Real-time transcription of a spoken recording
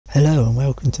Hello and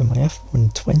welcome to my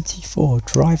F1 24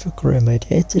 driver career mode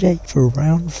here today for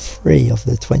round 3 of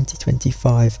the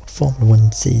 2025 Formula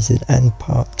 1 season and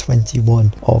part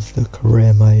 21 of the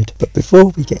career mode. But before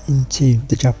we get into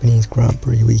the Japanese Grand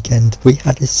Prix weekend, we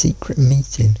had a secret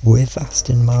meeting with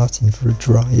Aston Martin for a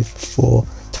drive for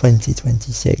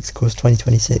 2026. Of course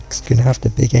 2026 is going to have the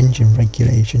big engine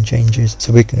regulation changes,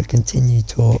 so we're going to continue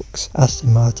talks.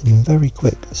 Aston Martin been very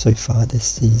quick so far this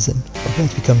season. We're going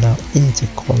to come now into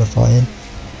qualifying.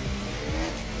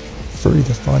 Through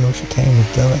the final chicane we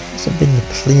go. It hasn't been the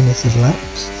cleanest of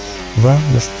laps.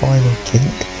 Round the final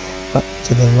kink, back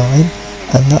to the line,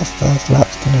 and that first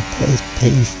lap's going to put us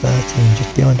P13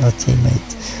 just behind our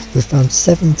teammate. We've found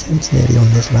 7 tenths nearly on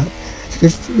this lap. To go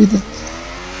through the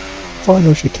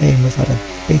final chicane, we've had a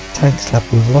big tank slap.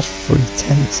 We've lost 3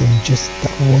 tenths in just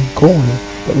that one corner,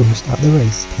 but we will start the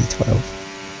race P12.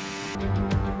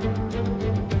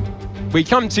 We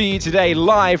come to you today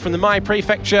live from the Mai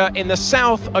Prefecture in the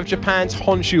south of Japan's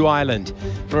Honshu Island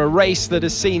for a race that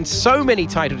has seen so many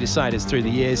title deciders through the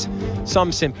years,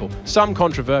 some simple, some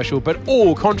controversial, but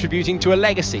all contributing to a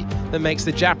legacy that makes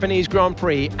the Japanese Grand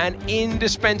Prix an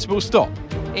indispensable stop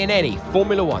in any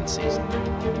Formula 1 season.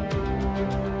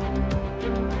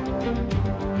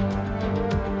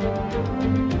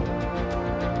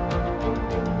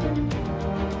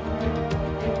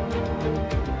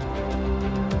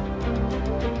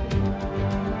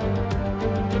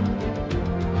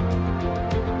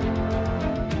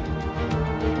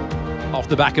 Off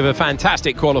the back of a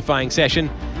fantastic qualifying session,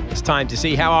 it's time to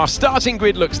see how our starting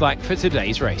grid looks like for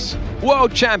today's race.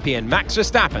 World champion Max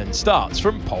Verstappen starts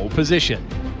from pole position,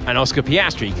 and Oscar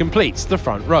Piastri completes the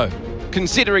front row.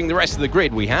 Considering the rest of the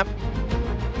grid, we have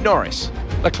Norris,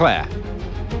 Leclerc,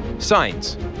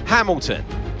 Sainz, Hamilton,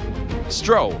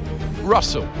 Stroll,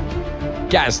 Russell,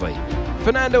 Gasly,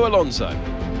 Fernando Alonso,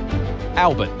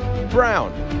 Albon,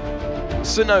 Brown,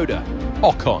 Tsunoda,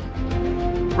 Ocon,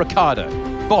 Ricciardo,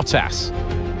 Bottas,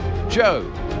 Joe,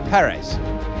 Perez,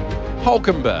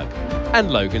 Hülkenberg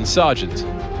and Logan Sargeant.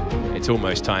 It's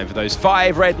almost time for those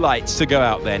 5 red lights to go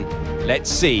out then. Let's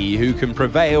see who can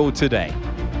prevail today.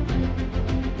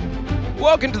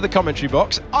 Welcome to the commentary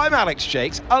box. I'm Alex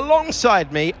Jakes.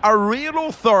 Alongside me, a real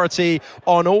authority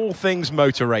on all things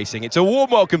motor racing. It's a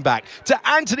warm welcome back to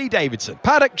Anthony Davidson.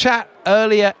 Paddock chat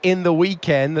earlier in the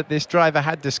weekend that this driver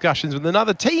had discussions with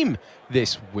another team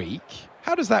this week.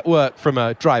 How does that work from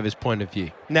a driver's point of view?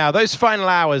 Now, those final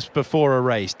hours before a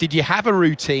race, did you have a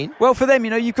routine? Well, for them,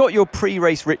 you've got your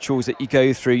pre-race rituals that you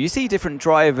go through. You see different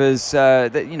drivers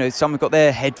that, some have got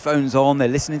their headphones on, they're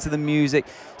listening to the music.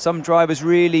 Some drivers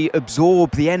really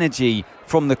absorb the energy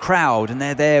from the crowd and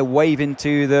they're there waving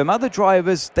to them. Other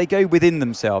drivers, they go within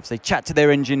themselves. They chat to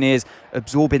their engineers,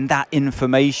 absorbing that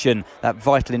information, that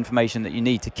vital information that you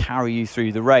need to carry you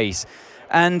through the race.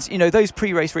 And, those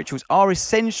pre-race rituals are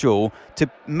essential to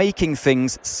making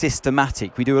things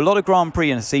systematic. We do a lot of Grand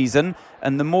Prix in a season,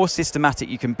 and the more systematic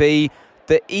you can be,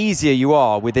 the easier you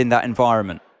are within that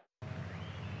environment.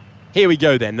 Here we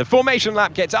go then. The formation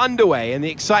lap gets underway, and the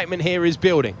excitement here is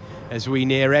building as we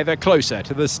near ever closer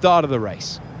to the start of the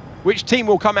race. Which team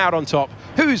will come out on top?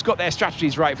 Who's got their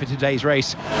strategies right for today's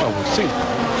race? Well, we'll soon find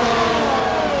out.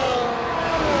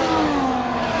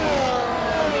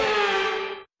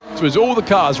 So as all the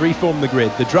cars reform the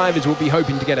grid, the drivers will be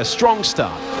hoping to get a strong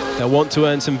start. They'll want to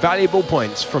earn some valuable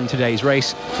points from today's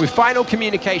race, with final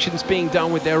communications being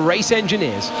done with their race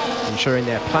engineers, ensuring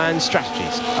their planned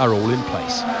strategies are all in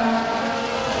place.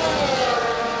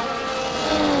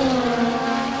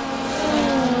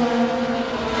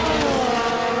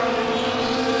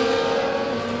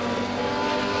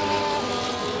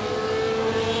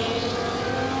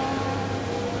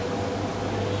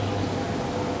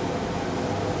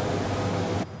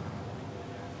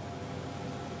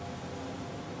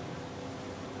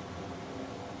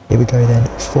 Here we go then,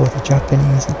 for the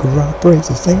Japanese Grand Prix,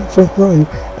 the same front row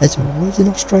as it was in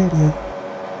Australia.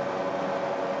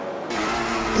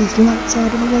 It's lights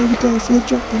out and away we go for the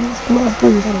Japanese Grand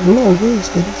Prix. We've had a lot of wheels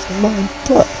finish the line,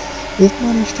 but we've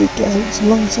managed to get out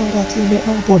alongside our teammate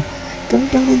Albon. Going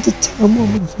down into turn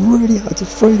 1, we've really had to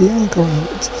throw the anchor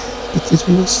out because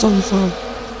we were so far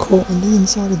caught on the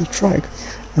inside of the track,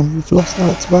 and we've lost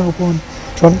out to Albon,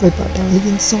 trying to go back down the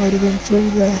inside of him through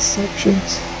their section.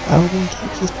 Albon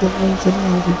keeps his behind for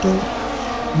now.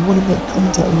 We want to make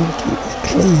contact, we want to keep this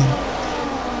clean.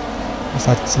 We've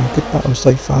had some good battles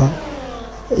so far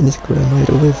in this career mode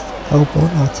with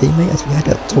Albon, our teammate, as we head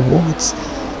up towards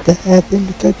the hairpin,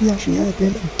 the Kobayashi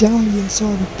hairpin, and down the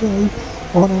inside we go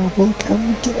on Albon. Can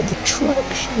we get the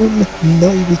traction? No,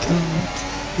 we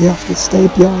can't. We have to stay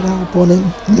behind Albon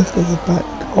and look at the back.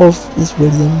 of his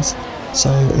Williams. So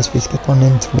as we skip on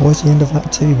in towards the end of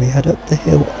lap 2, we head up the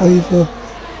hill over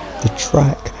the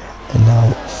track, and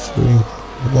now through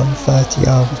 130 we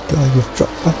go. We've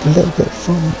dropped back a little bit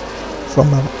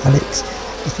from Alex.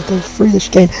 As we go through the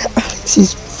chicane, Alex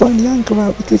is throwing the anchor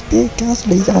out because Pierre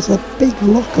Gasly has a big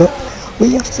lock-up.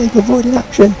 We have to take avoiding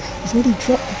action. We've already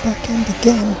dropped the back end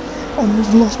again, and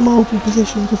we've lost multiple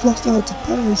positions. We've lost out to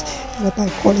Perez in a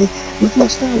bad quali. We've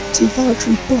lost out to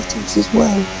Valtteri Bottas as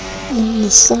well in the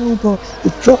Sauber.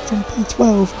 We've dropped from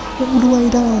P12 all the way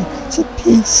down to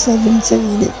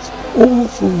P17. It's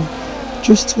awful,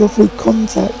 just to avoid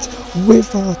contact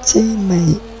with our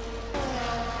teammate.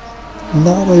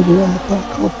 Now we're on the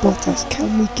back of Bottas.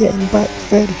 Can we get him back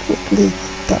fairly quickly?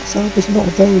 That Sauber's not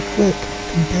very quick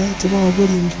compared to our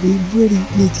Williams. We really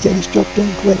need to get this job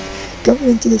done quick.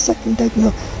 Going into the second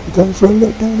Degner, we're going for a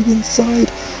look down the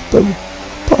inside, but we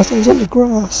put ourselves on the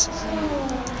grass.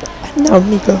 And now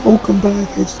Nico Hülkenberg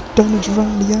has done us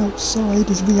round the outside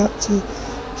as we had to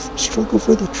struggle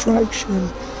for the traction.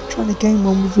 Trying to gain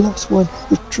one, we've lost one.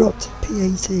 We've dropped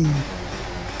P18.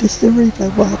 This is a replay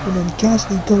of what happened, and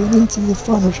Gasly going into the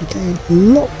final chicane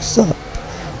locks up,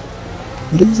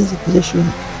 loses a position,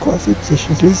 quite a few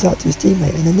positions, loses out to his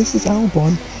teammate, and then this is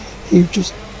Albon, who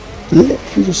just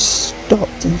literally just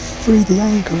stopped and threw the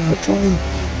anchor out trying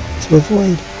to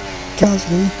avoid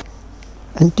Gasly,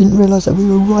 and didn't realise that we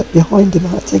were right behind him. I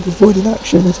had to take avoiding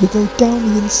action as we go down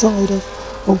the inside of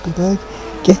Hülkenberg,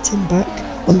 get him back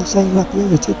on the same lap he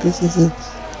overtook us. There's a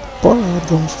bollard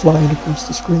gone flying across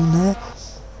the screen there.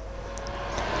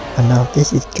 And now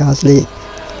this is Gasly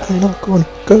and Ocon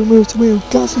going wheel to wheel.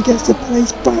 Gasly gets the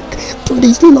place back, but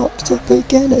he's locked up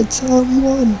again at turn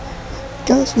 1.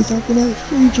 Gasly's having a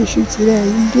huge issue today.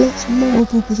 He's lost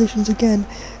multiple positions again.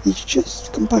 He's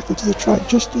just come back onto the track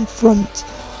just in front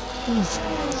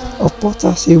of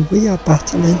Bottas, who we are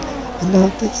battling. And now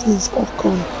this is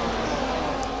Ocon,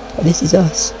 and this is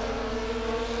us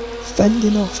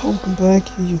fending off Hülkenberg,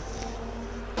 who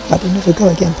had another go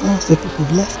again past us, but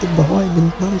we've left him behind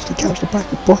and managed to catch the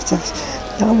back of Bottas.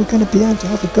 Now we're going to be able to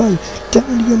have a go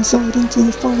down the inside into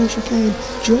the final chicane,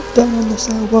 drop down on the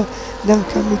Sauber. Now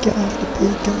can we get after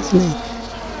Pierre Gasly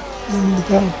in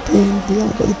the Alpine? We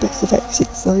haven't got the best of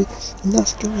exits though, and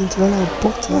that's going to allow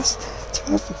Bottas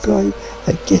to have a go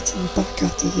at getting back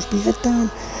at us as we head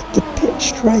down the pit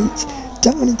straight,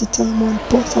 down into turn 1.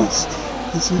 Bottas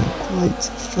isn't quite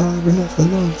far enough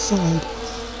alongside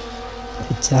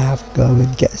to have a go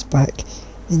and get us back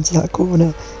into that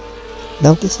corner.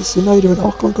 Now this is Tsunoda and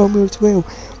Ocon going wheel to wheel.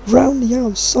 Round the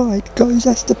outside goes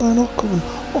Esteban Ocon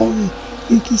on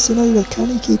Yuki Tsunoda. Can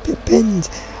he keep it pinned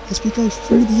as we go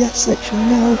through the S section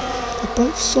now? They're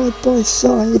both side by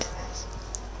side.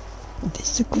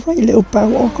 This is a great little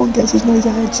battle. Ocon gets his nose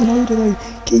ahead. Tsunoda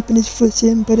though keeping his foot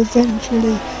in, but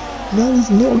eventually, no, he's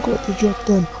not got the job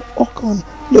done. Ocon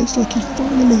looks like he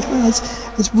finally has,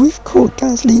 as we've caught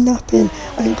Gasly napping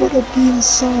and got up the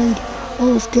inside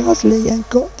of Gasly and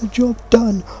got the job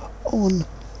done on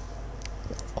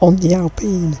the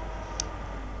Alpine.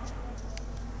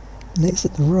 Next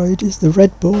at the road is the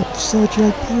Red Bull of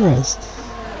Sergio Perez.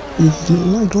 He's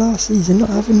like last season, not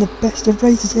having the best of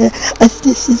races here, as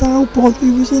this is Albon,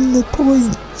 who was in the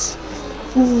points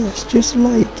for us, just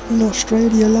like in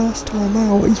Australia last time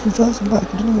out. He's reversing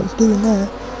back, I don't know what he's doing there.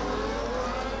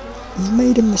 He's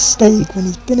made a mistake when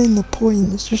he's been in the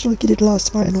points, just like he did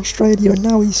last time out in Australia, and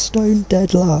now he's stone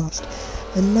dead last.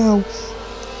 And now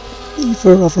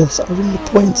either of us are in the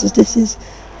points, as this is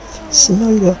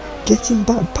Tsunoda getting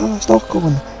back past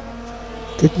Ocon.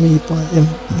 Good move by him,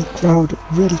 and the crowd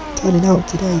really turning out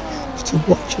today to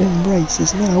watch him race.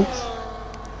 As now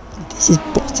this is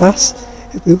Bottas,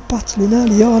 who we were battling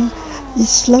early on.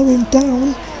 He's slowing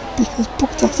down because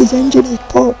Bottas' engine has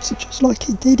popped, just like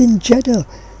it did in Jeddah.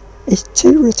 It's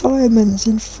 2 retirements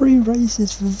in 3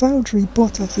 races for Valtteri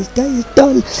Bottas. His day is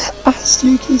done as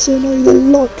Yuki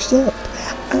Tsunoda locks up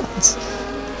at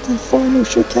the final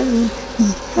chicane. He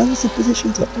hands the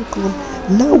position to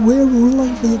Ocon. Now we're all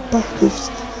over the back of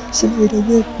Tsunoda.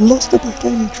 We've lost the back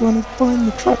end trying to find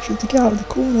the traction to get out of the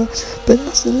corner, but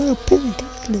that's allowed Pierre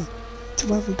Gasly to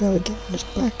have a go again on his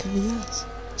back, and he has.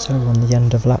 So we're on the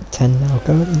end of lap 10 now,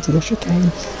 going into the chicane,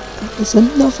 and there's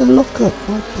another lock-up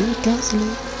by Pierre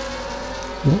Gasly.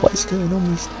 What is going on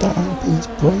with that Alpine's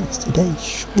brakes today?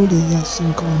 Surely he has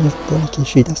some kind of brake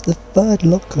issue. That's the 3rd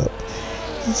lockup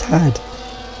he's had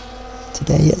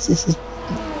today, as this is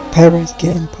Perez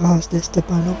getting past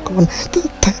Esteban Ocon, but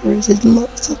Perez is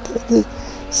locked up at the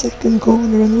 2nd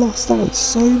corner and lost out.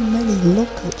 So many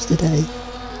lockups today.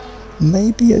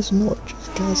 Maybe it's not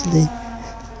just Gasly.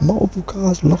 Multiple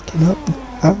cars locking up.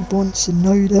 Albon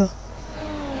Sonoda.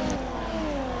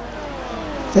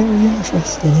 Very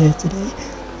interesting here today.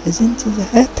 Is into the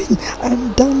hairpin,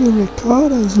 and Daniel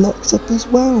Ricciardo's locked up as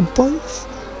well. Both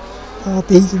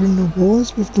RBs are in the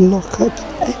wars with the lockups.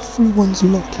 Everyone's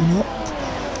locking up.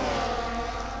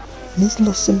 And he's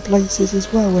lost some places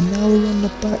as well, and now we're on the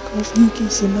back of Yuki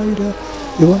Tsunoda,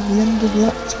 who on the end of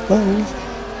lap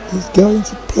 12 is going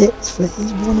to pits for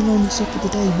his one and only stop of the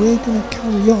day. We're going to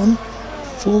carry on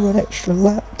for an extra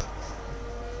lap.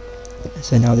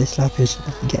 So now this lap is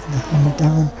getting the hammer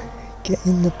down,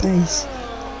 getting the pace.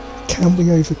 Can we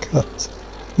overcut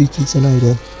Yuki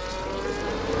Tsunoda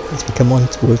as we come on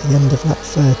towards the end of lap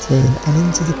 13 and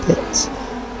into the pits?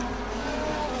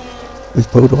 We've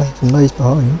pulled away from those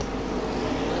behind,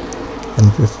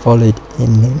 and we've followed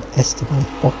in Esteban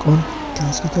Ocon.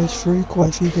 Gasly goes through, quite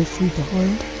a few go through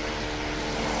behind.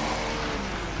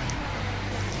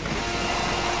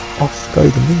 Off go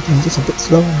the medium, just a bit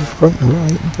slow on the front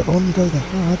right, but on go the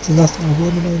hards, and that's our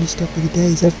one and only stop of the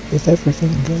day. If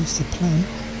everything goes to plan.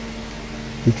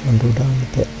 We trundle down the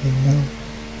pit lane now.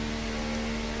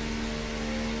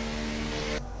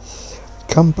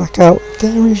 Come back out.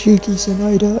 There is Yuki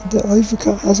Tsunoda. The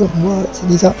overcut hasn't worked,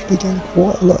 and he's actually gained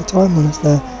quite a lot of time on us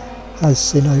there. Has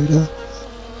Tsunoda.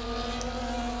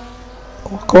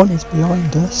 Ocon is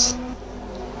behind us.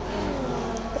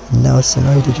 And now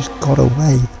Tsunoda just got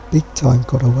away. Big time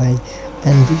got away.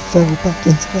 And we fell back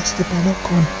into Esteban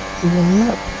Ocon, who on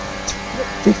lap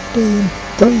 15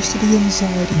 goes to the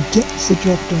inside and gets the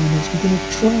job done. As we're going to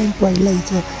try and brake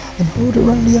later and hold it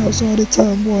around the outside of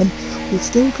turn 1. We've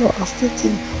still got our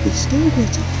fitting, but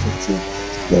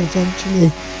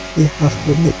eventually we have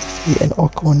to admit defeat, and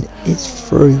Ocon is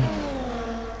through.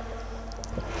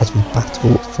 As we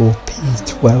battle for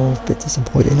P12, bit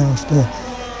disappointing after the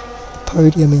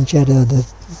podium in Jeddah, the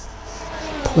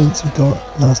points we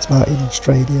got last time out in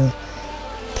Australia.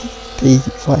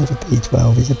 Fighting for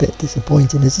P12 is a bit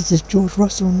disappointing, as this is George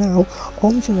Russell now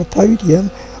on for a podium,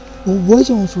 or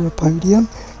was on for a podium,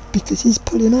 because he's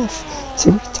pulling off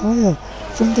to retire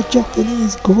from the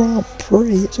Japanese Grand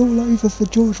Prix. It's all over for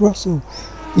George Russell.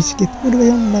 We skip all the way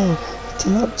on now to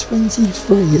lap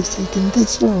 23. It's taken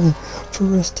this long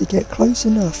for us to get close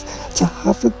enough to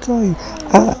have a go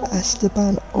at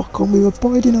Esteban Ocon. We were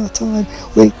biding our time.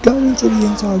 We're going to the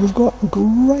inside. We've got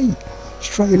great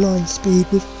straight line speed.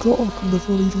 We've got Ocon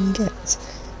before we even get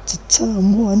to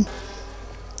turn 1.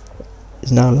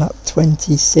 It's now lap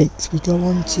 26 we go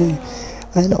on to,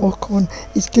 and Ocon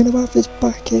is going to have his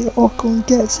back here. Ocon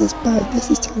gets us back.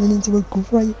 This is turning into a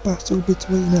great battle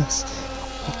between us.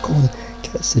 Ocon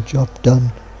gets the job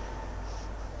done.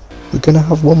 We're going to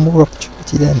have one more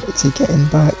opportunity then to get him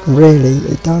back, really,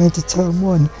 down into turn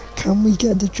 1. Can we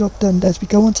get the job done as we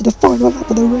go on to the final lap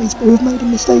of the race? But we've made a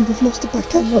mistake. We've lost the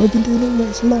back end like we've been doing all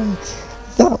race long.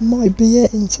 That might be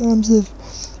it in terms of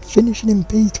finishing in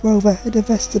P12 ahead of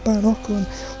Esteban Ocon.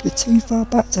 We're too far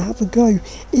back to have a go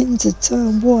into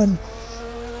turn 1.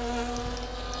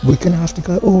 We're going to have to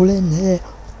go all in here.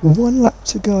 One lap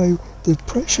to go. The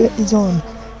pressure is on.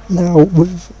 Now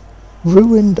we've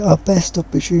ruined our best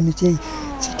opportunity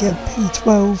to get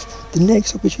P12. The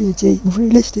next opportunity,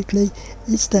 realistically,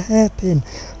 is the hairpin.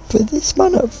 For this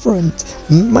man up front,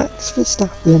 Max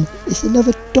Verstappen, it's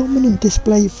another dominant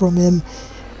display from him.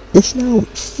 It's now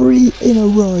 3 in a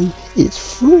row.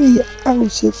 It's 3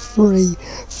 out of 3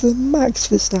 for Max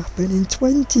Verstappen in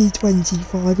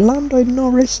 2025. Lando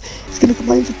Norris is going to come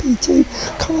over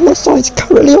P2. Carlos Sainz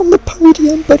currently on the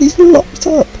podium, but he's locked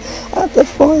up at the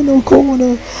final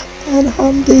corner and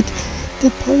handed the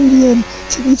podium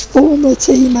to his former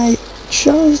teammate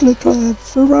Charles Leclerc.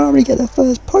 Ferrari get the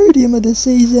first podium of the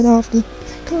season after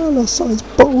Carlos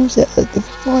Sainz bowls it at the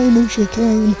final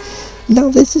chicane. Now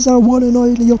this is our one and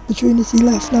only opportunity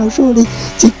left now, surely,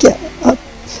 to get up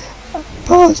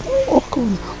past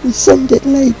Ocon. We send it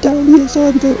late down the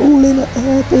inside, we go all in at the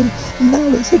hairpin. Now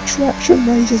it's a traction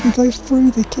race as we go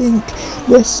through the kink.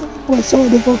 We're side by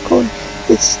side of Ocon.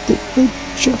 We're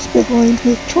just behind,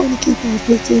 we're trying to keep our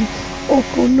foot in.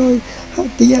 Ocon no,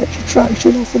 had the extra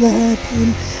traction off of the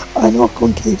hairpin, and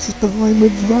Ocon keeps us behind.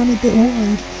 We've ran a bit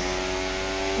wide,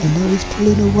 and now he's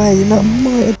pulling away, and that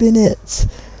might have been it.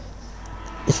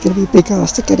 It's going to be a big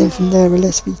ask to get in from there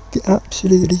unless we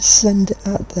absolutely send it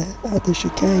at the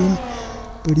chicane,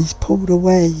 but he's pulled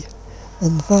away,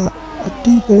 and that, I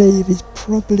do believe, is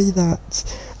probably that.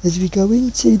 As we go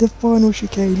into the final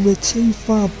chicane, we're too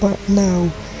far back now.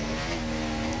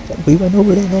 We went all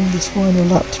in on this final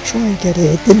lap to try and get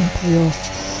it. It didn't pay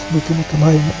off. We're going to come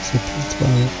home for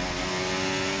P12.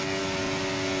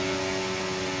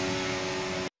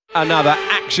 Another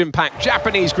action-packed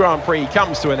Japanese Grand Prix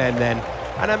comes to an end then,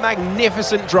 and a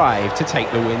magnificent drive to take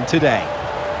the win today.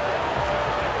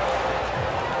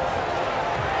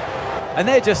 And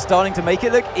they're just starting to make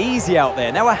it look easy out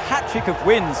there. Now a hat-trick of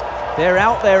wins. They're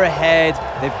out there ahead,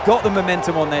 they've got the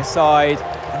momentum on their side,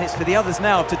 and it's for the others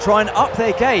now to try and up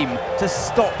their game to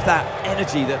stop that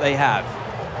energy that they have.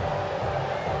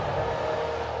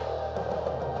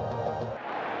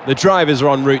 The drivers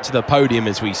are en route to the podium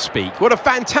as we speak. What a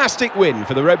fantastic win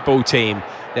for the Red Bull team.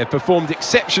 They've performed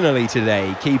exceptionally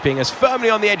today, keeping us firmly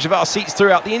on the edge of our seats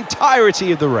throughout the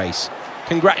entirety of the race.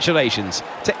 Congratulations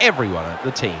to everyone at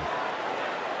the team.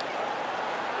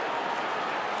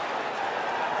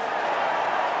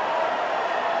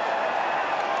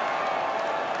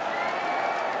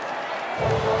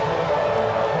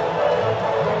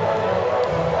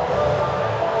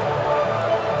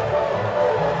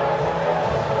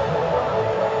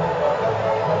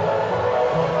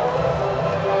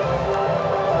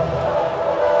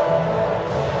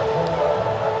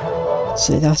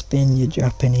 So that's been your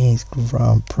Japanese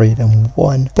Grand Prix, and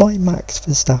won by Max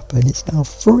Verstappen. It's now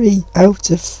 3 out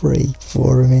of 3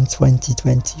 for him in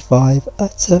 2025.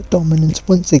 Utter dominance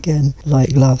once again,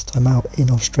 like last time out in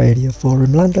Australia for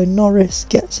him. Lando Norris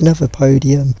gets another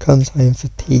podium, comes home for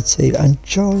P2, and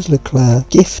Charles Leclerc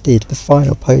gifted the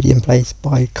final podium place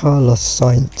by Carlos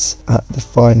Sainz at the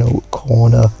final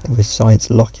corner, with Sainz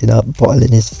locking up,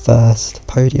 bottling his first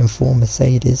podium for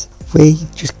Mercedes. We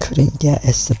just couldn't get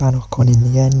Esteban Ocon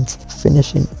in the end,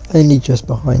 finishing only just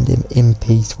behind him in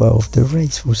P12. The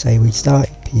race will say we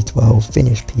started P12,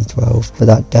 finished P12, but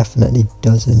that definitely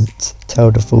doesn't tell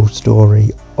the full story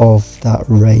of that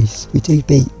race. We do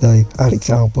beat though Alex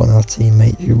Albon, our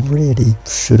teammate, who really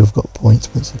should have got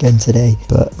points once again today,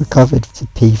 but recovered to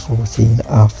P14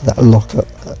 after that lockup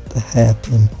at the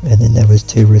hairpin. And then there was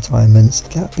 2 retirements,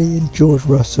 that being George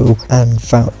Russell and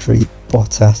Valtteri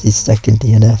Bottas, his second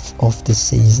DNF of the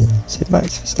season. So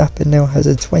Max Verstappen now has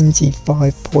a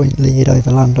 25-point lead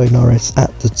over Lando Norris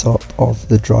at the top of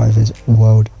the Drivers'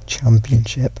 World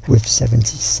Championship with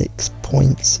 76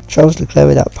 points. Charles Leclerc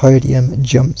with that podium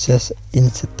jumps us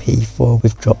into P4.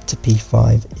 We've dropped to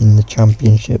P5 in the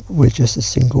championship. We're just a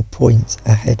single point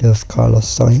ahead of Carlos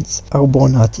Sainz.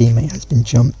 Albon, our teammate, has been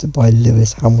jumped by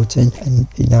Lewis Hamilton, and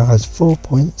he now has 4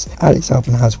 points. Alex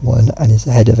Albon has 1 and is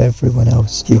ahead of everyone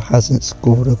else who hasn't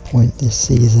scored a point this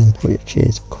season, which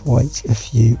is quite a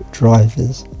few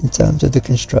drivers. In terms of the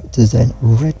constructors then,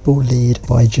 Red Bull lead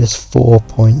by just 4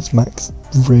 points. Max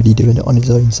really doing it on his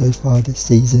own so far this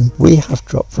season. We have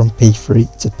dropped from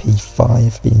P3 to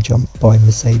P5, being jumped by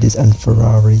Mercedes and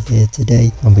Ferrari here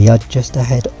today, and we are just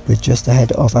ahead. We're just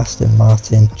ahead of Aston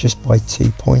Martin, just by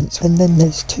 2 points. And then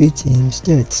there's 2 teams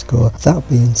still to score, that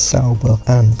being Sauber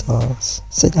and HAAS.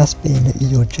 So that's been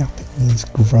your Japanese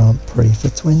Grand Prix for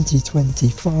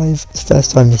 2025. It's the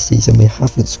first time this season we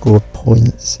haven't scored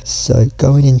points, so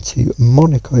going into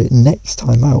Monaco next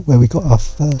time out, where we got our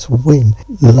first win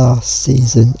last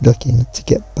season, looking to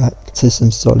get back to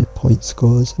some solid point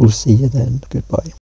scores. We'll see you then. Goodbye.